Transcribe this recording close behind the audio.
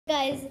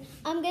Guys,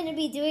 I'm gonna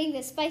be doing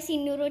the spicy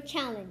noodle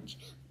challenge,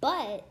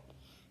 but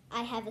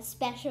I have a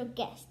special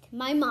guest,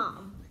 my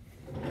mom.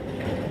 I'm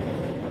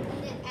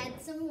gonna add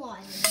some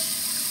water.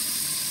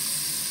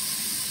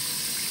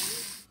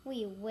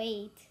 We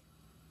wait.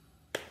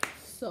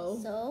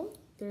 So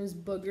there's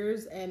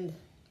boogers and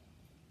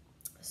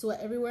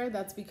sweat everywhere.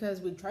 That's because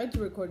we tried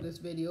to record this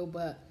video,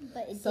 but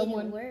it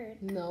didn't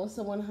work. No,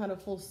 someone had a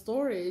full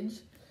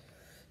storage,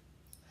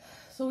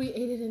 so we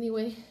ate it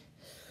anyway.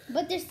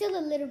 But there's still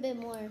a little bit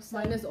more. So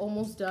mine is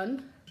almost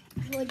done.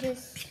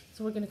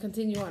 So we're gonna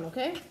continue on,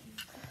 okay?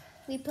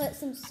 We put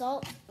some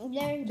salt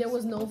there. There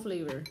was no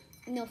flavor.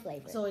 No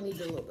flavor. So I need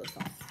a little bit of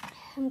salt.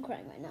 I'm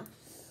crying right now.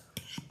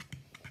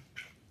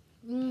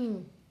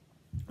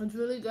 It's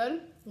really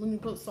good when you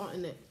put salt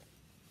in it.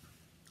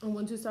 And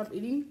once you stop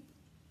eating,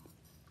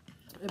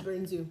 it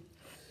burns you.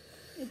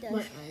 It does.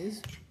 My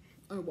eyes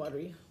are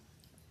watery.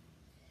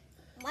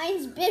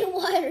 Mine's been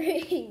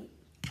watering.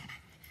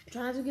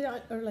 Try not to get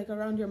out, or like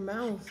around your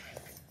mouth.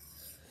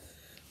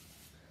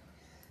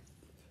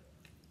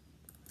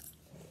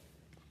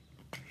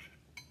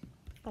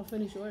 I'll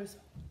finish yours.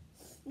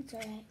 It's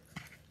alright.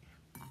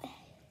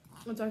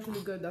 It's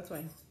actually good, that's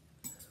why.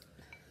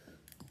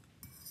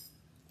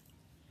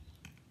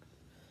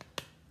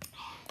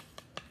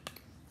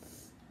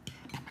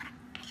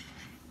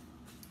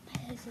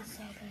 This is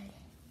so good,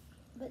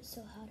 but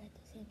so hot at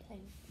the same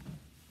time.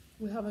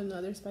 We have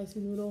another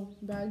spicy noodle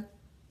bag.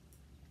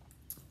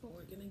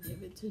 We're gonna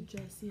give it to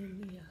Jesse and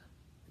Mia.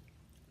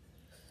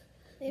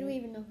 They don't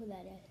even know who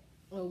that is.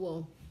 Oh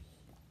well.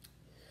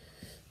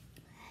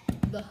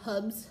 The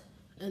hubs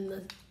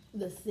and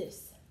the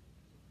sis,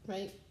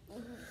 right?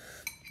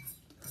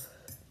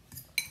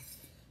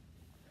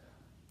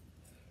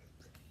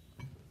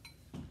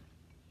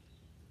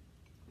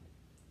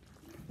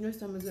 Your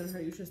stomach's gonna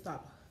hurt. You should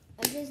stop.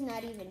 I'm just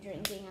not even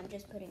drinking. I'm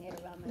just putting it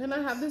around my Can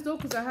I have this though?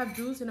 Because I have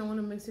juice and I want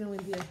to mix it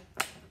with you.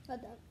 Hold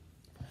up.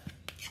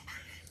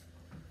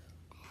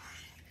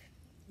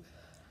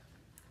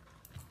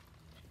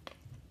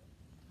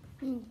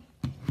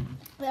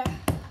 There.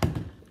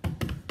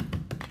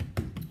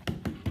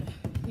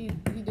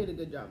 He did a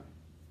good job.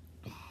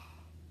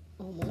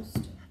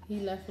 Almost. He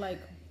left like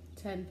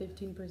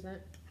 10-15%.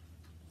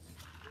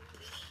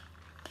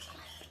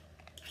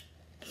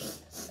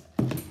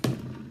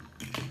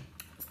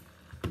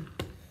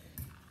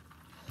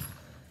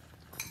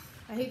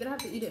 I hate that I have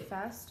to eat it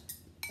fast.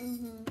 I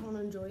want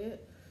to enjoy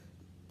it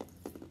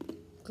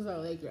because I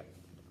like it.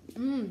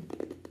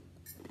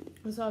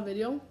 I saw a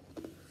video.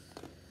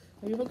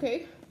 Are you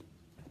okay?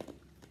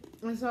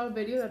 I saw a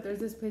video that there's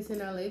this place in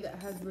LA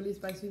that has really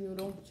spicy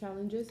noodle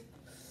challenges.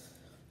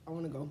 I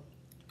want to go.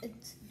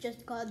 It's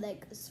just called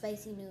like a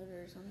spicy noodle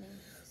or something.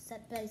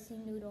 Spicy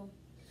noodle.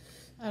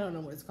 I don't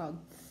know what it's called,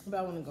 but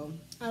I want to go.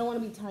 I don't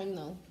want to be timed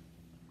though.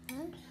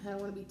 Huh? I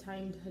don't want to be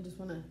timed. I just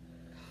want to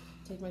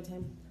take my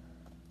time.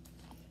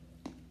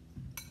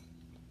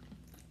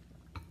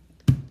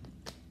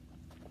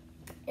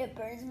 It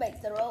burns my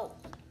throat.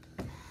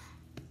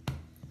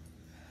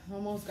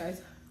 Almost,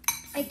 guys.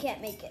 I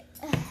can't make it.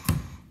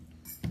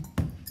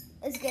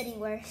 It's getting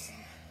worse.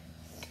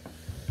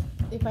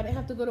 If I didn't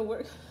have to go to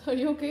work, are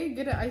you okay?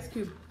 Get an ice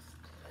cube.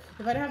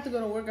 If I didn't have to go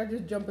to work, I'd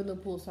just jump in the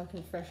pool so I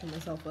can freshen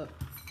myself up.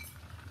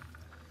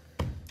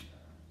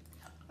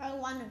 I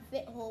want a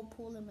fit whole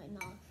pool in my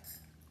mouth.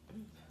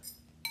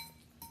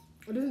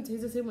 It doesn't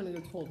taste the same when it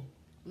gets cold.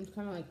 It's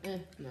kind of like,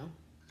 no.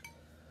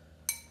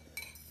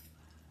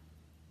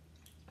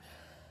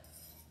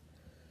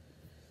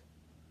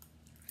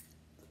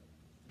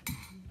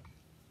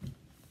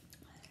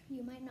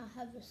 You might not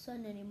have the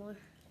sun anymore.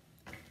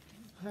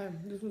 Hey,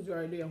 this was your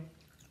idea.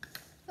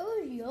 It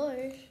was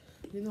yours.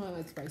 You know I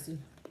like spicy.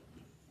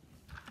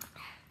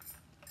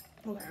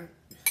 Okay.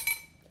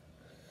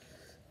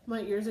 My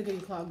ears are getting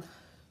clogged.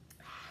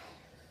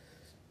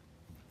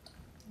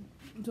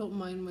 Don't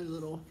mind my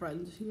little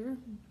friends here.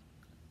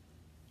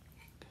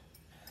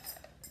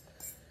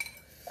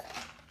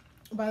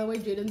 By the way,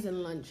 Jaden's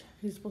in lunch.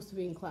 He's supposed to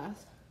be in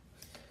class.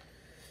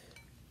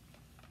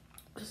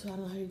 So I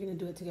don't know how you're going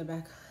to do it to get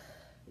back.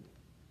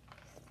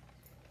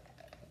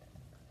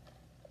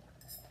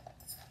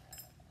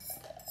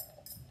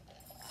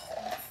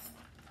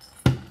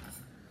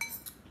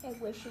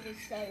 I wish it was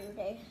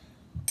Saturday.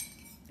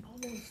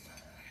 Almost.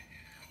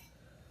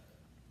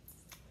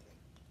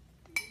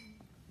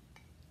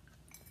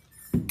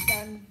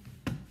 Done.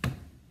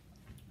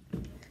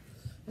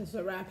 That's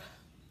a wrap.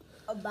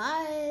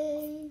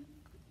 Bye.